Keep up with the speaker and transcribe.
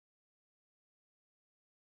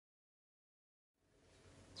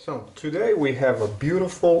So today we have a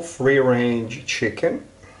beautiful free-range chicken.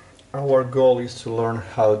 Our goal is to learn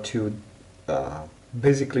how to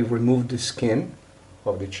basically remove the skin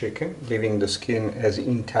of the chicken, leaving the skin as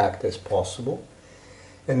intact as possible,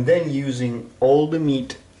 and then using all the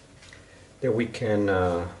meat that we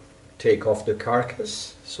can take off the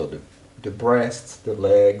carcass, so the breasts, the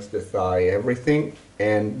legs, the thigh, everything,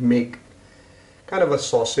 and make kind of a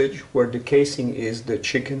sausage where the casing is the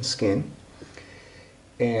chicken skin.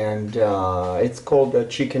 And it's called a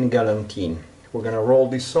chicken galantine. We're gonna roll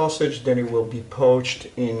this sausage, then it will be poached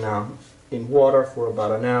in water for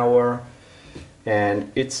about an hour,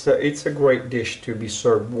 and it's a great dish to be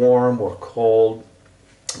served warm or cold.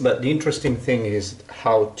 But the interesting thing is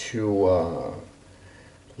how to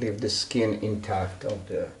leave the skin intact of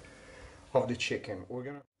the chicken. We're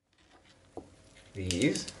gonna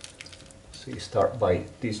these. So you start by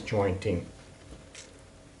disjointing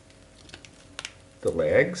the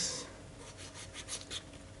legs,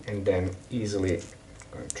 and then easily,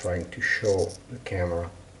 I'm trying to show the camera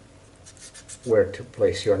where to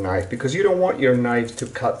place your knife, because you don't want your knife to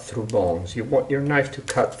cut through bones. You want your knife to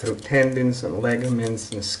cut through tendons and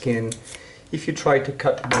ligaments and skin. If you try to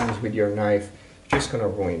cut bones with your knife, you're just going to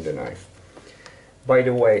ruin the knife. By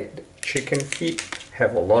the way, the chicken feet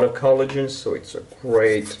have a lot of collagen, so it's a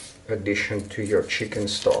great addition to your chicken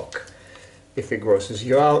stock. If it grosses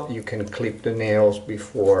you out, you can clip the nails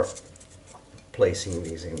before placing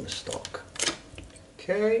these in the stock.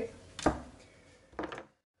 Okay.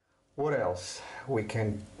 What else? We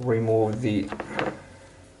can remove the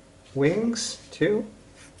wings too.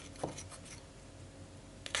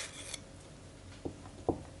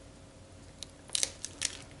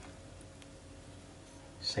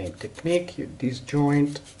 Same technique, you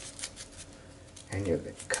disjoint and you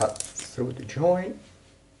cut through the joint.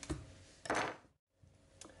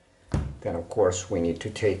 Then of course we need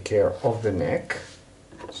to take care of the neck,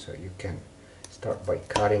 so you can start by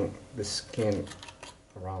cutting the skin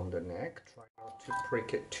around the neck. Try not to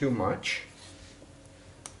prick it too much.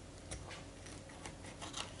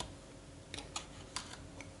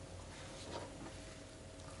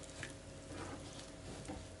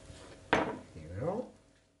 Here you go.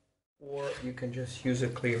 Or you can just use a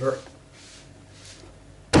cleaver,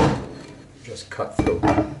 just cut through.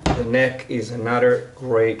 The neck is another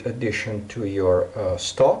great addition to your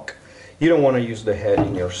stock. You don't want to use the head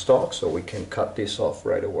in your stock, so we can cut this off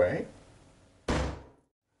right away.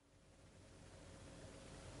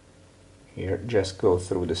 Here, just go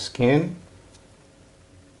through the skin.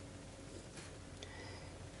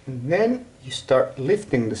 And then you start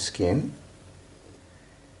lifting the skin,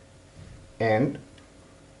 and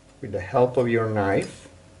with the help of your knife,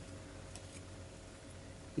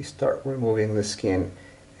 you start removing the skin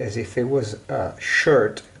as if it was a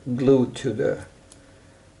shirt glued to the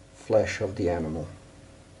flesh of the animal.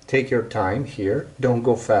 Take your time here, don't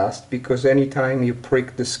go fast, because anytime you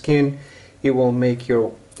prick the skin, it will make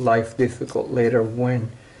your life difficult later when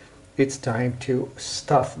it's time to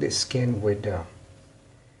stuff the skin with the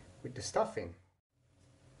stuffing.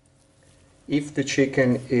 If the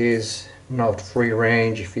chicken is not free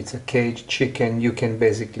range, if it's a caged chicken, you can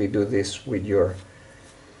basically do this with your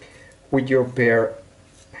bare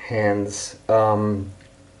hands.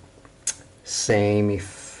 Same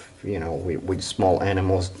if, you know, with small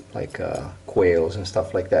animals like quails and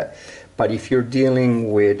stuff like that. But if you're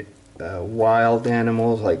dealing with wild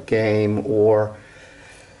animals like game, or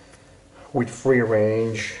with free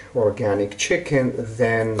range organic chicken,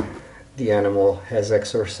 then the animal has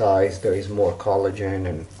exercise, there is more collagen,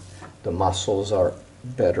 and the muscles are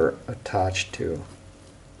better attached to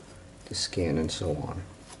the skin and so on.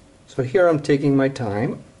 So here I'm taking my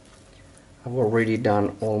time. I've already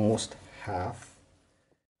done almost half.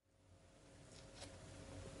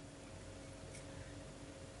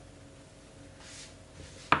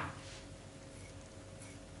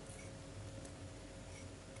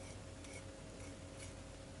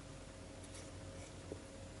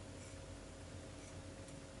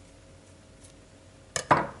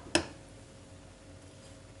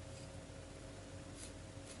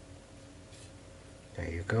 There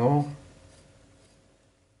you go.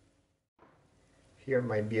 Here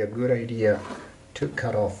might be a good idea to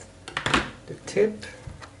cut off the tip.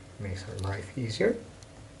 Makes our life easier.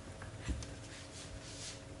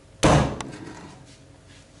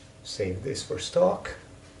 Save this for stock.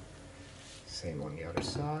 Same on the other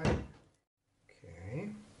side. Okay.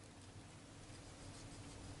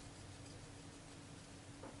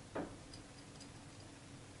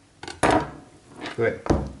 Good.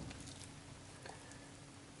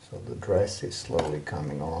 So the dress is slowly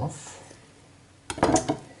coming off.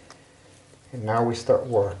 And now we start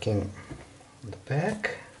working on the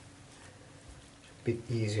back. A bit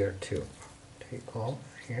easier to take off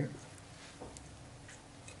here.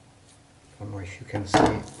 I don't know if you can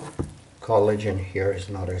see, collagen here is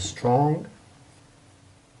not as strong.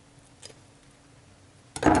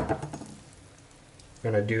 I'm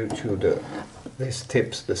gonna do to these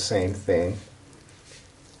tips the same thing.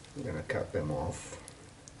 I'm gonna cut them off,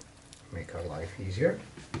 make our life easier.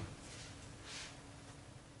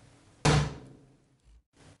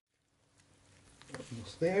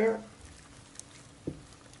 Almost there.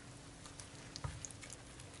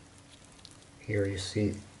 Here you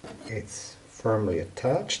see it's firmly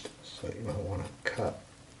attached, so you might want to cut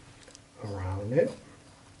around it.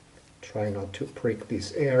 Try not to prick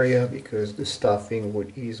this area because the stuffing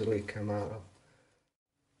would easily come out of.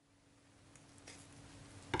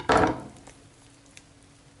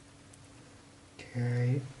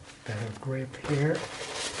 Okay, better grip here,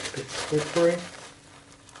 a bit slippery.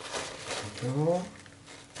 There we go.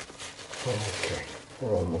 Okay,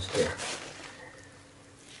 we're almost there.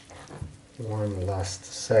 One last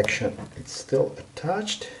section, it's still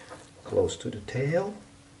attached, close to the tail.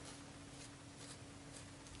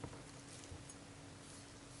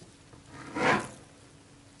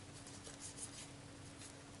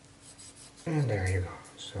 And there you go.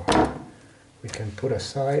 So we can put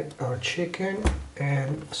aside our chicken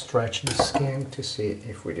and stretch the skin to see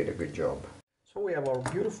if we did a good job. So we have our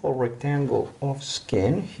beautiful rectangle of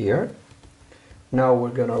skin here. Now we're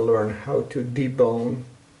gonna learn how to debone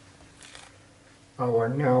our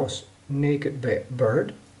now naked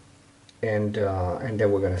bird, and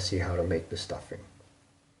then we're gonna see how to make the stuffing.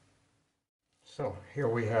 So here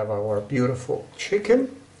we have our beautiful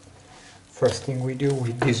chicken. First thing we do,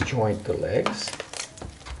 we disjoint the legs.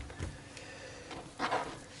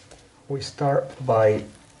 We start by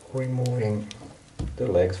removing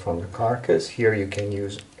the legs from the carcass. Here you can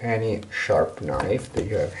use any sharp knife that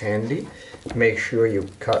you have handy. Make sure you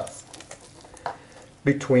cut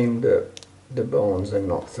between the bones and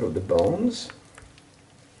not through the bones.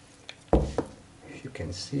 If you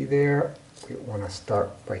can see there, we want to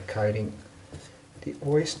start by cutting the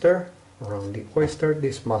oyster. Around the oyster,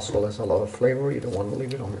 this muscle has a lot of flavor, you don't want to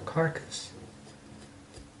leave it on the carcass.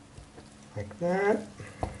 Like that.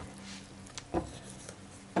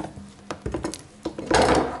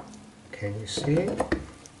 Can you see?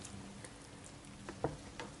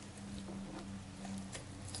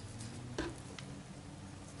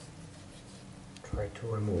 Try to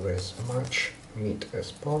remove as much meat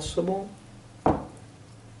as possible.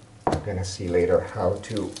 We're gonna see later how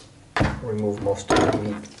to remove most of the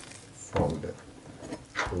meat from the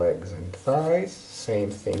legs and thighs.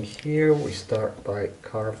 Same thing here, we start by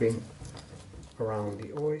carving around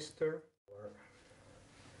the oyster.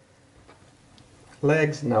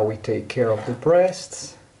 Legs, now we take care of the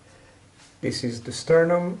breasts. This is the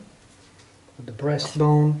sternum, the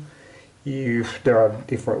breastbone. There are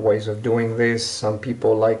different ways of doing this. Some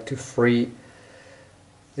people like to free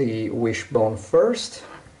the wishbone first.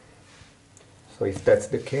 So if that's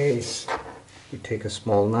the case, you take a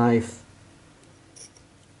small knife,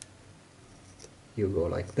 you go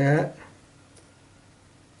like that.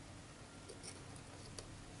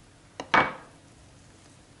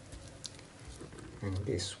 And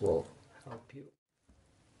this will help you.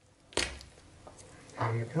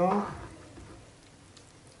 There you go.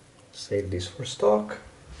 Save this for stock.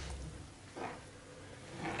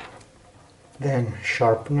 Then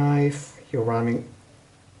sharp knife, you're running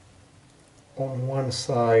on one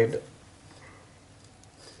side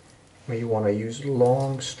where you want to use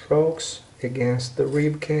long strokes against the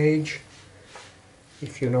rib cage.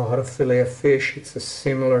 If you know how to fillet a fish, it's a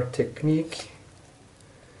similar technique.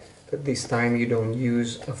 But this time you don't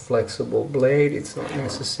use a flexible blade, it's not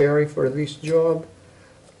necessary for this job.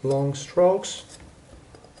 Long strokes,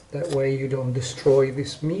 that way you don't destroy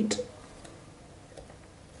this meat.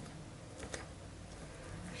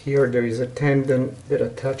 Here there is a tendon that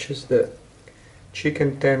attaches the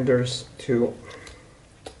chicken tenders to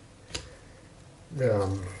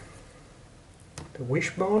the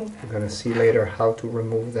wishbone. We're going to see later how to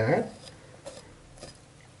remove that.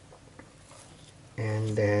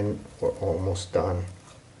 And then we're almost done.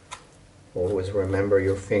 Always remember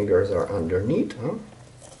your fingers are underneath, huh?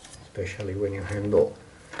 Especially when you handle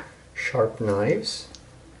sharp knives.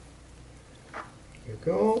 Here you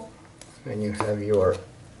go. And you have your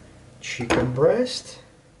chicken breast.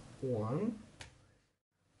 One.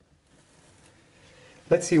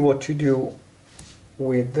 Let's see what to do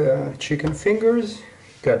with the chicken fingers. You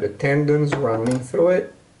got the tendons running through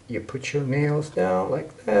it. You put your nails down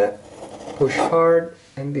like that. Push hard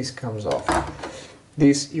and this comes off.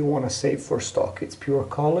 This you want to save for stock. It's pure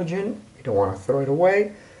collagen. You don't want to throw it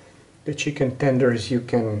away. The chicken tenders you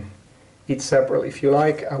can eat separately if you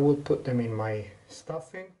like. I will put them in my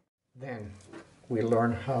stuffing. Then we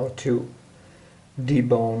learn how to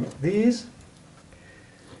debone these.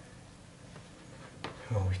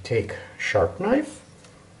 So we take a sharp knife,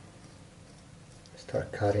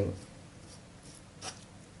 start cutting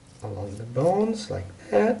along the bones like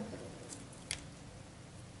that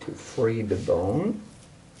to free the bone.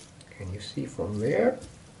 Can you see from there?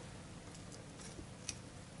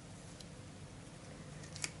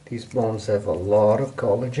 These bones have a lot of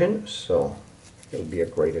collagen, so it'll be a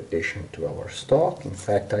great addition to our stock. In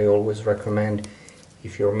fact, I always recommend,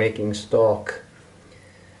 if you're making stock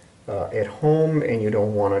at home and you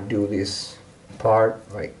don't want to do this part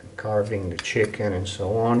like carving the chicken and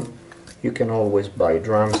so on, you can always buy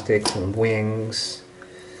drumsticks and wings,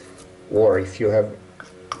 or if you have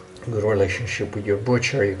a good relationship with your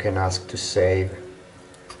butcher, you can ask to save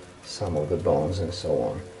some of the bones and so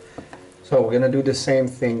on. So we're going to do the same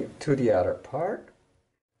thing to the other part.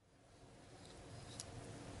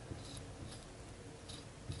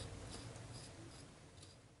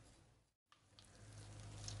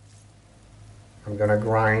 I'm going to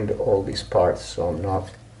grind all these parts, so I'm not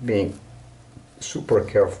being super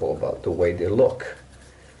careful about the way they look.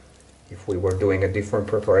 If we were doing a different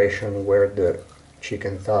preparation where the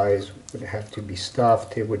chicken thighs would have to be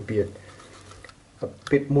stuffed, it would be a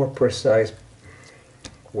bit more precise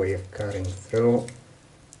way of cutting through.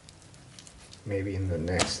 Maybe in the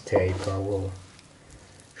next tape I will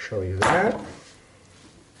show you that.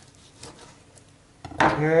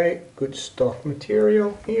 Okay, good stock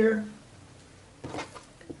material here,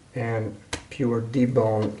 and pure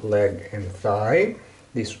deboned leg and thigh.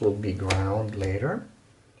 This will be ground later.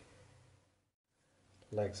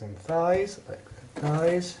 Legs and thighs, legs and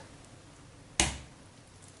thighs,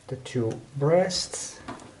 the two breasts,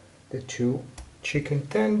 the two chicken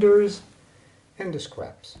tenders, and the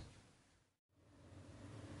scraps.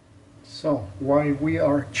 So while we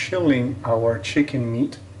are chilling our chicken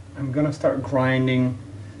meat, I'm gonna start grinding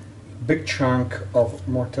a big chunk of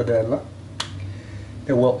mortadella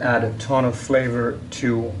that will add a ton of flavor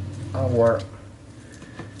to our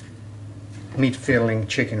meat filling,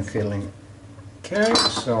 chicken filling. Okay,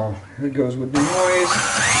 so here it goes with the noise,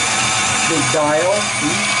 big dial.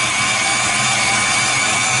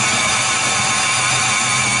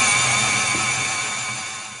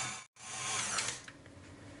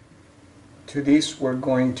 To this we're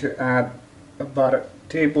going to add about a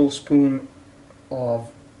tablespoon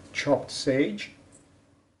of chopped sage,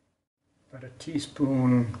 about a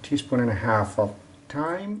teaspoon and a half of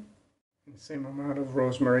thyme, and the same amount of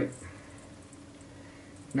rosemary.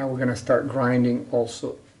 Now we're going to start grinding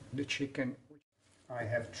also the chicken. I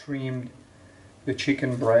have trimmed the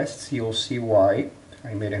chicken breasts, you'll see why.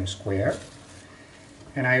 I made them square.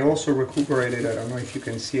 And I also recuperated, I don't know if you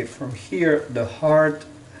can see it from here, the heart,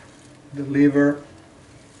 the liver,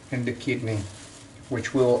 and the kidney,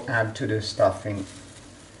 which we'll add to the stuffing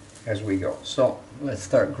as we go. So let's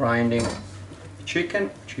start grinding the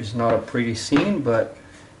chicken, which is not a pretty scene, but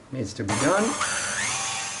needs to be done.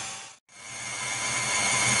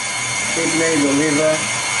 Kidney, the liver,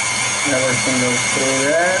 everything goes through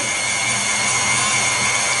there.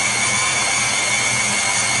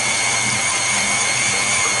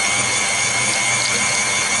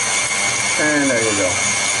 And there you go.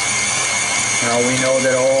 Now we know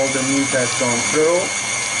that all the meat has gone through.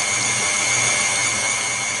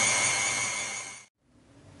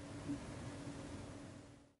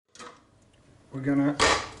 We're gonna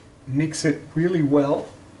mix it really well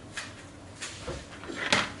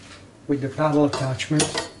with the paddle attachment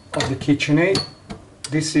of the KitchenAid.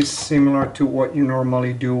 This is similar to what you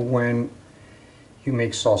normally do when you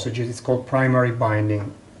make sausages. It's called primary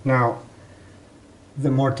binding. Now, the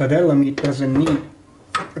mortadella meat doesn't need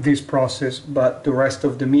this process, but the rest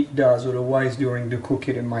of the meat does, otherwise during the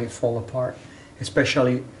cooking it might fall apart,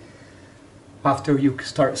 especially after you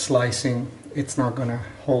start slicing. It's not gonna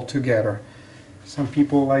hold together. Some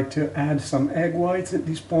people like to add some egg whites at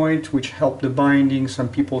this point, which help the binding. Some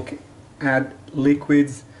people add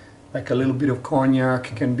liquids, like a little bit of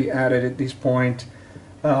cognac can be added at this point.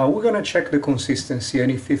 We're gonna check the consistency,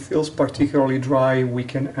 and if it feels particularly dry, we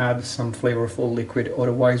can add some flavorful liquid.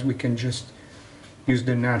 Otherwise, we can just use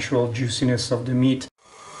the natural juiciness of the meat.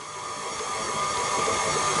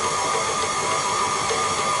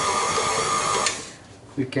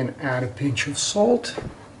 We can add a pinch of salt.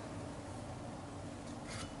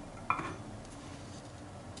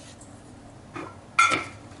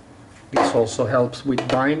 This also helps with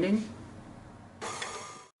binding.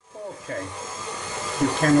 Okay, You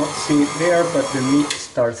cannot see it there, but the meat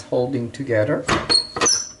starts holding together.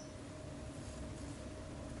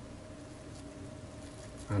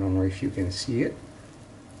 I don't know if you can see it.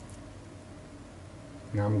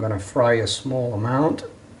 Now I'm gonna fry a small amount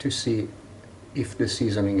to see if the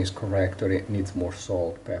seasoning is correct or it needs more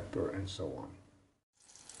salt, pepper, and so on.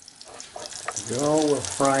 There we go, we're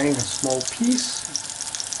frying a small piece.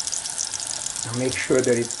 Now make sure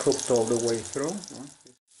that it's cooked all the way through. Let's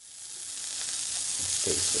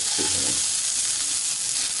taste the seasoning.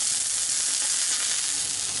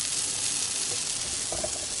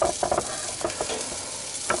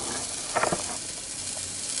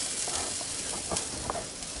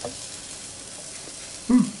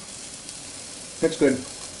 That's good.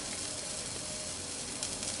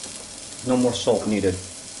 No more salt needed.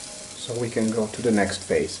 So we can go to the next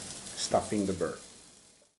phase, stuffing the bird.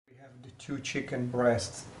 We have the 2 chicken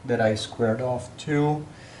breasts that I squared off too,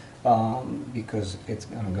 because it's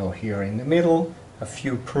gonna go here in the middle. A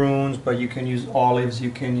few prunes, but you can use olives, you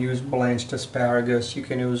can use blanched asparagus, you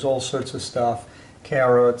can use all sorts of stuff,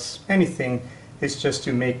 carrots, anything. It's just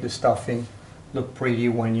to make the stuffing look pretty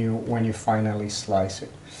when you finally slice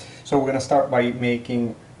it. So we're gonna start by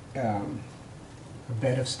making a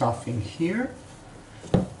bed of stuffing here.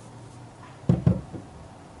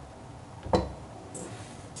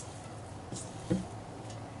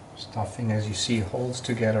 Stuffing, as you see, holds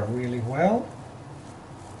together really well.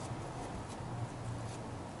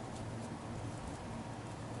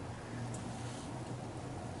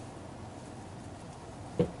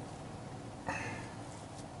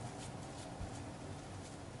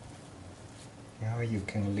 Now you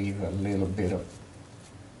can leave a little bit of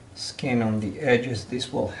skin on the edges.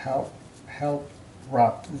 This will help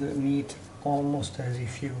wrap the meat almost as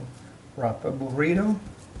if you wrap a burrito.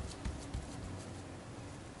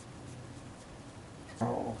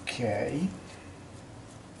 Okay.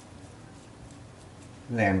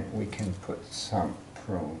 Then we can put some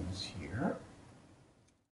prunes here.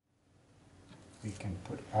 We can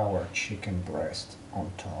put our chicken breast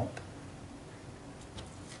on top.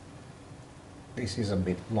 This is a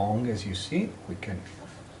bit long, as you see. We can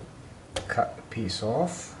cut a piece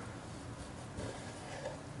off.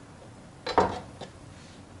 There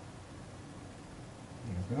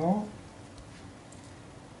you go.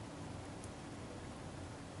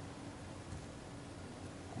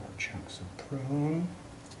 More chunks of prune.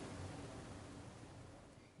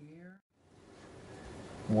 Here.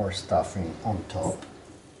 More stuffing on top.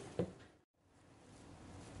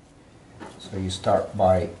 So you start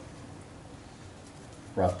by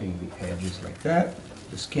wrapping the edges like that.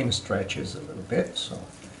 The skin stretches a little bit, so,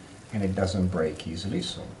 and it doesn't break easily,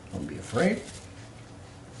 so don't be afraid.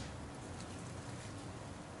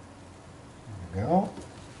 There we go.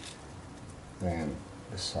 Then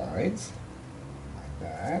the sides, like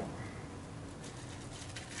that,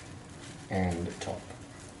 and the top.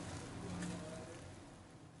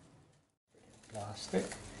 Plastic.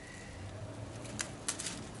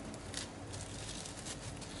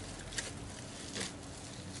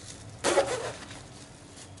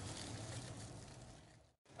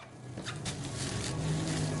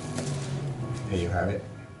 There you have it.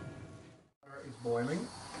 Water is boiling.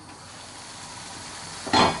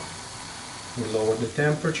 We lower the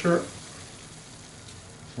temperature.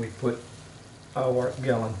 We put our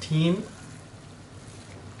Galantine.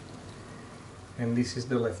 And this is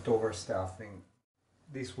the leftover stuffing.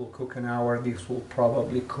 This will cook an hour. This will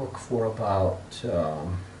probably cook for about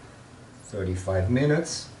 35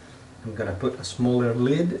 minutes. I'm gonna put a smaller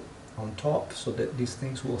lid on top so that these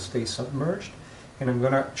things will stay submerged. And I'm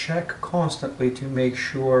gonna check constantly to make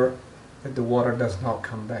sure that the water does not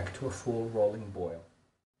come back to a full rolling boil.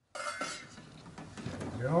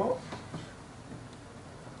 There we go.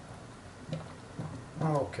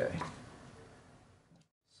 Okay.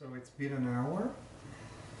 So it's been an hour.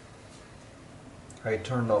 I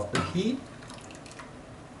turned off the heat.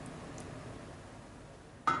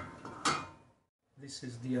 This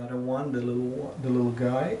is the other one, the little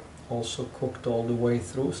guy, also cooked all the way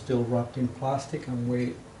through, still wrapped in plastic. I'm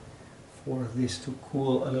waiting for this to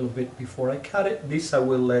cool a little bit before I cut it. This I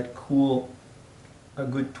will let cool a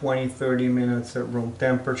good 20-30 minutes at room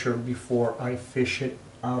temperature before I fish it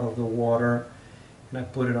out of the water, and I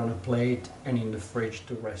put it on a plate and in the fridge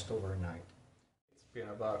to rest overnight. It's been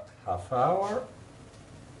about half hour.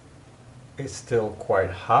 It's still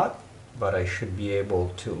quite hot, but I should be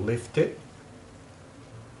able to lift it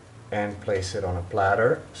and place it on a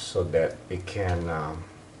platter so that it can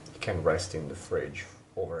rest in the fridge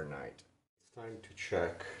overnight. It's time to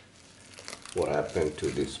check what happened to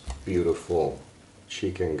this beautiful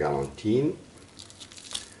chicken galantine.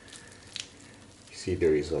 You See,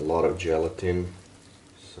 there is a lot of gelatin,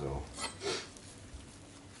 so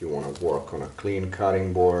if you want to work on a clean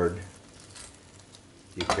cutting board,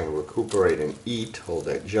 you can recuperate and eat all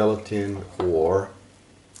that gelatin, or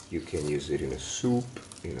you can use it in a soup,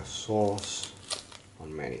 in a sauce,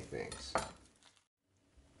 on many things.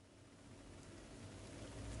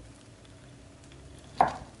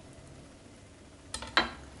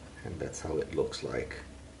 And that's how it looks like.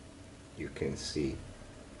 You can see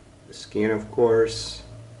the skin, of course,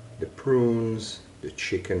 the prunes, the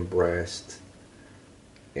chicken breast,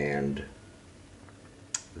 and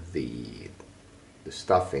the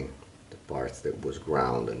stuffing, the parts that was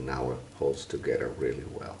ground and now it holds together really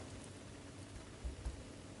well.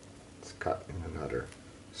 Let's cut in another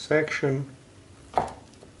section. Here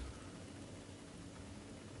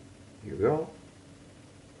you go.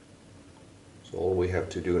 So all we have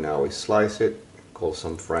to do now is slice it, call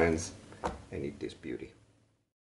some friends, and eat this beauty.